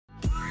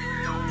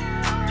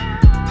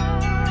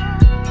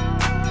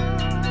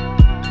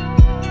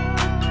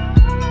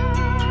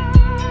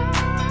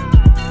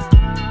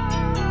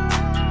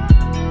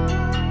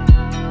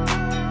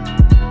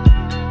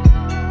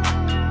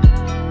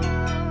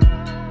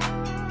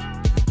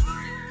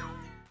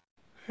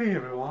Hey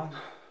everyone.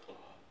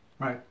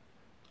 Right,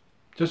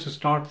 just to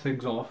start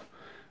things off,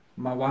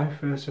 my wife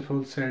first of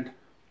all said,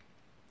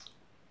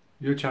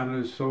 your channel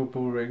is so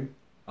boring,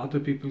 other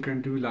people can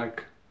do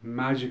like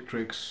magic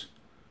tricks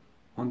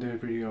on their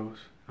videos.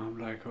 I'm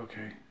like,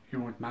 okay, you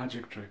want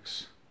magic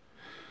tricks?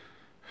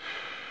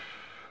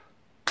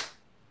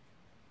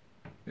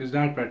 Is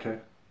that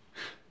better?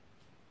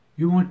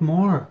 You want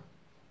more?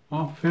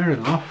 Oh, fair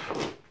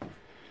enough.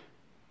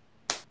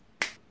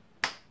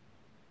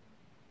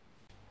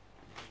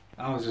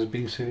 I was just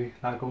being silly,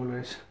 like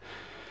always.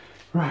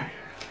 Right,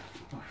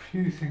 a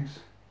few things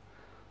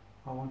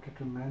I wanted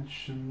to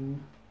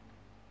mention.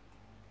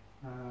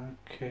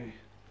 Okay.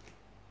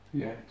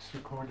 Yeah, it's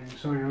recording.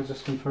 Sorry, I was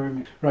just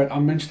confirming. Right,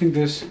 I'm mentioning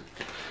this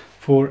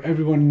for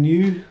everyone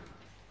new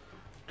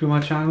to my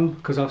channel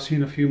because I've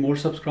seen a few more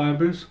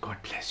subscribers. God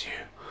bless you.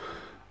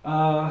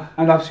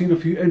 And I've seen a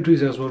few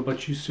entries as well,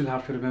 but you still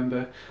have to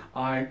remember,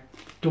 I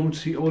don't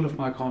see all of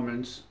my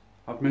comments.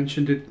 I've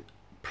mentioned it,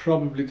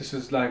 probably this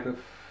is like the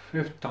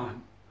 5th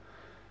time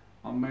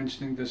I'm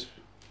mentioning this,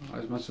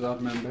 as much as I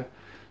remember.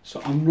 So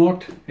I'm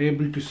not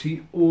able to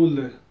see all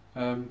the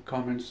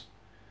comments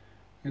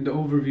in the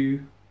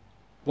overview.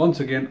 Once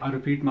again, I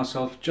repeat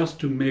myself just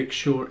to make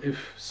sure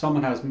if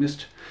someone has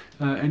missed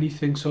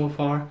anything so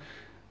far.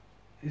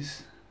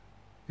 Is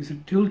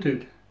it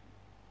tilted?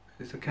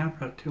 Is the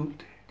camera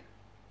tilted?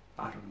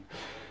 I don't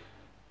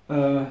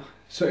know.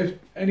 So if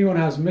anyone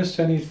has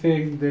missed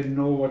anything, they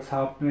know what's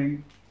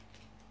happening.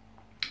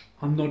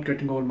 I'm not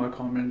getting all my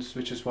comments,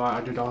 which is why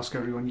I did ask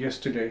everyone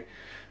yesterday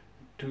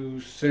to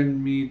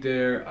send me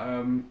their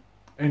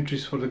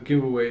entries for the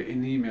giveaway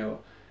in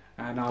email,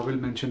 and I will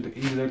mention the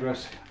email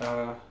address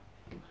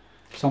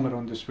somewhere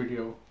on this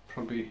video,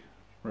 probably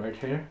right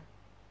here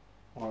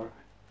or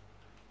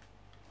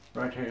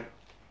right here,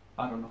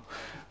 I don't know.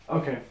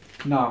 Okay,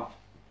 now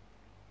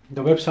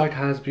the website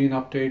has been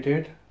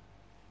updated,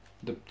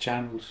 the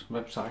channel's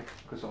website,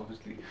 because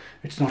obviously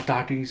it's not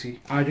that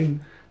easy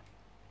adding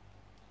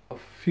a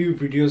few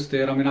videos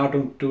there. I mean, I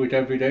don't do it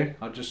every day,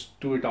 I just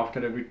do it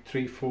after every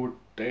 3-4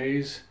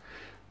 days,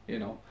 you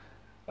know.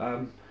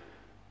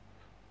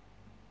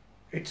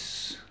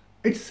 It's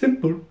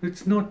simple,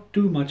 it's not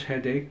too much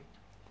headache,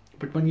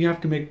 but when you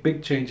have to make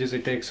big changes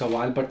it takes a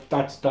while, but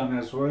that's done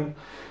as well.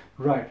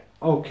 Right,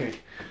 okay,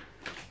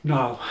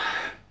 now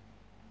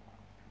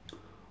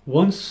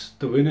once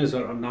the winners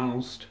are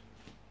announced,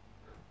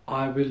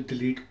 I will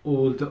delete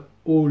all the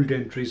old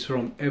entries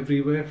from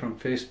everywhere, from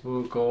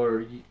Facebook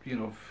or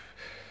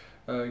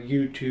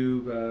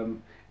YouTube,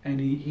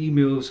 any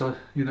emails, or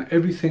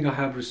everything I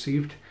have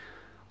received.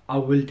 I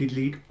will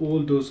delete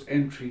all those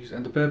entries,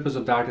 and the purpose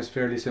of that is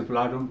fairly simple.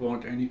 I don't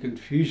want any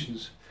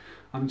confusions.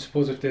 I mean,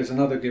 suppose if there's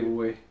another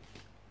giveaway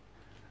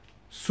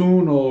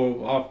soon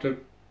or after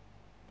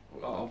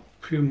a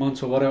few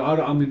months or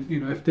whatever, I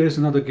mean, if there's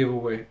another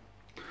giveaway,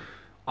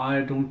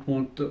 I don't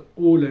want the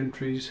old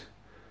entries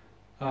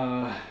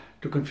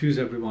to confuse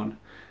everyone.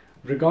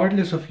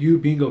 Regardless of you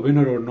being a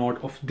winner or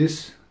not of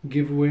this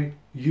giveaway,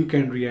 you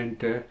can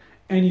re-enter.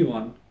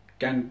 Anyone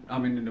can, I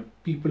mean,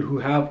 people who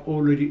have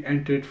already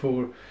entered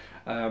for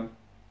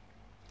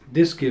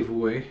this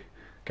giveaway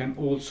can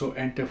also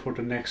enter for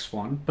the next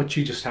one, but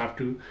you just have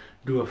to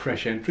do a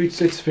fresh entry.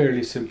 It's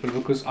fairly simple,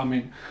 because I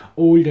mean,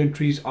 old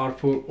entries are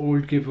for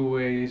old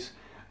giveaways,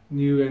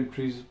 new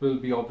entries will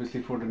be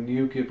obviously for the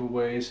new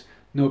giveaways.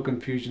 No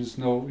confusions,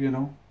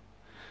 no.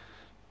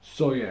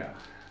 So yeah,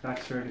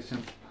 that's fairly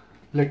simple.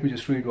 Let me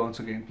just read once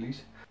again,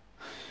 please.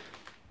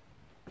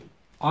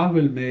 I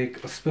will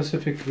make a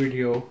specific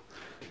video.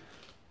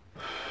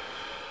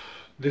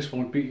 This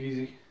won't be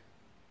easy,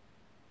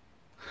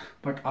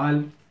 but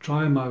I'll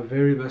try my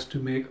very best to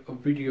make a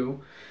video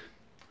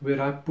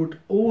where I put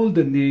all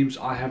the names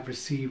I have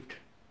received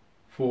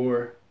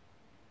for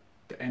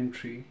the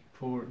entry,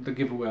 for the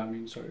giveaway, I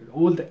mean, sorry,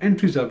 all the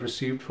entries I've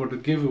received for the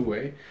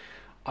giveaway.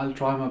 I'll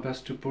try my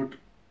best to put,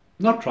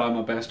 not try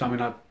my best, I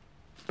mean, I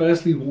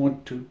personally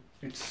want to,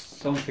 it's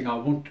something I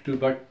want to do,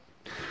 but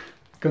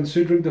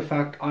considering the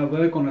fact I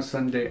work on a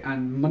Sunday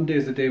and Monday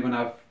is the day when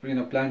I've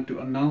planned to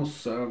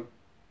announce the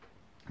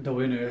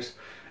winners,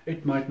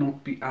 it might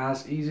not be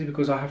as easy,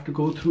 because I have to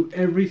go through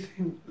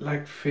everything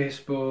like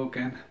Facebook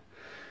and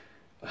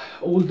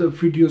all the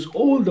videos,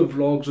 all the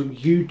vlogs on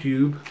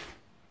YouTube,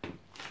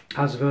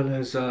 as well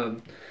as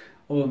on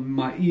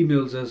my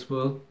emails as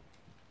well,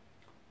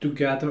 to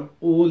gather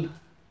all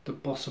the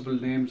possible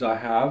names I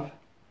have,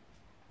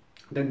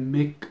 then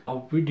make a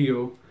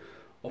video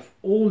of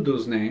all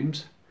those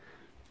names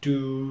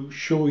to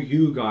show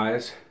you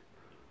guys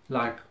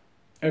like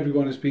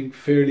everyone is being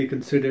fairly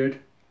considered.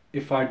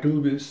 If I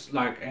do miss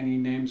like any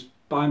names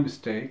by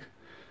mistake,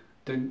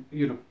 then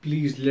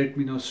please let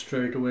me know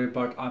straight away.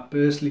 But I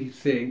personally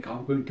think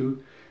I'm going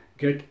to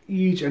get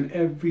each and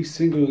every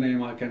single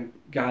name I can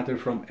gather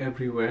from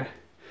everywhere,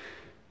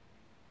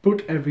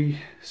 put every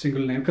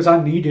single name, because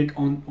I need it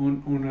on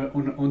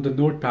the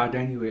notepad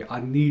anyway. I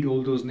need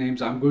all those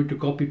names. I'm going to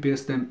copy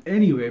paste them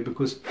anyway,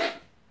 because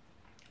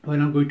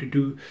when I'm going to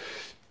do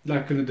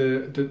like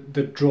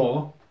the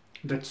draw,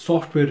 that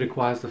software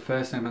requires the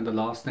first name and the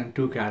last name,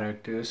 2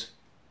 characters.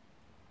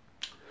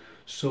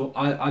 So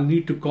I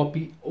need to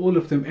copy all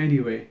of them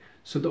anyway.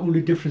 So the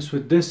only difference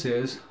with this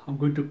is I'm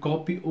going to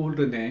copy all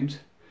the names,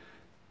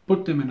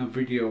 put them in a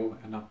video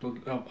and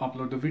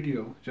upload the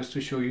video just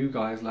to show you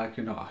guys, like,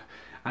 you know.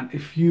 And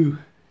if you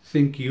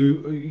think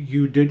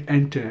you did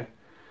enter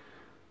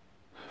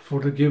for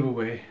the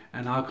giveaway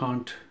and I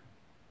can't,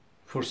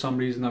 for some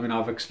reason, I mean,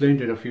 I've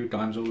explained it a few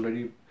times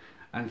already,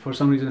 and for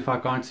some reason if I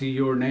can't see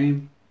your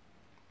name,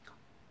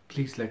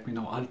 please let me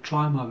know. I'll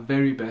try my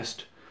very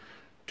best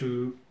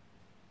to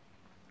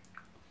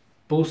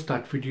post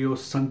that video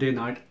Sunday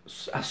night.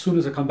 As soon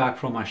as I come back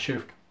from my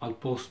shift, I'll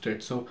post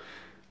it. So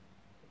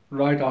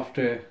right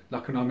after,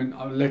 like, I mean,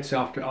 let's say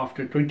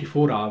after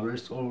 24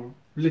 hours or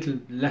little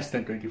less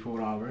than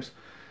 24 hours,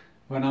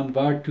 when I'm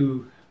about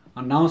to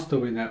announce the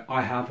winner,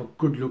 I have a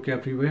good look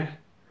everywhere,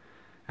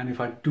 and if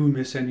I do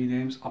miss any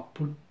names, I'll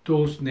put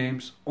those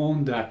names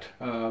on that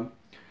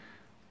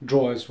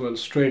draw as well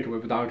straight away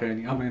without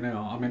any, I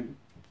mean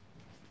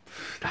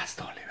that's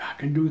the only way I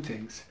can do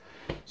things.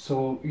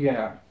 So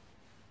yeah,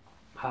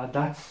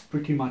 that's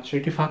pretty much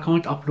it. If I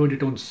can't upload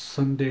it on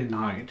Sunday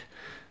night,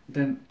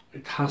 then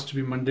it has to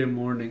be Monday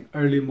morning,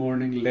 early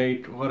morning,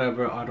 late,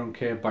 whatever, I don't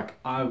care, but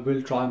I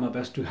will try my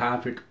best to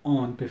have it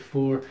on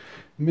before,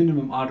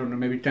 minimum, I don't know,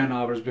 maybe 10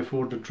 hours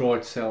before the draw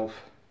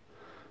itself,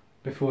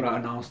 before I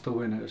announce the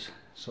winners.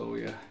 So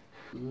yeah.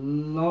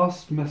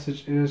 Last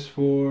message is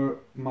for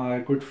my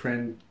good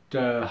friend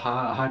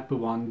hyper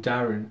one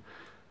Darren.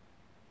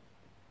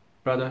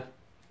 Brother,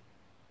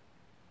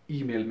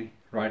 email me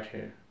right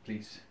here,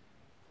 please.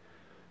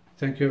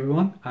 Thank you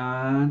everyone,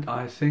 and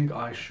I think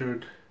I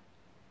should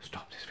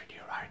stop this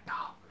video right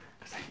now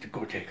because I need to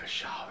go take a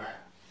shower.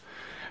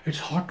 It's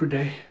hot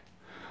today.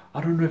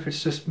 I don't know if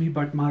it's just me,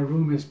 but my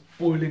room is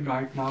boiling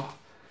right now.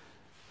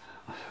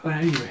 But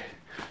anyway,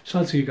 so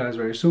I'll see you guys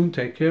very soon.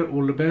 Take care,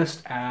 all the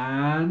best,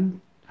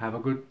 and have a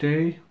good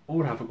day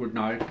or have a good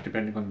night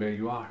depending on where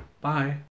you are. Bye.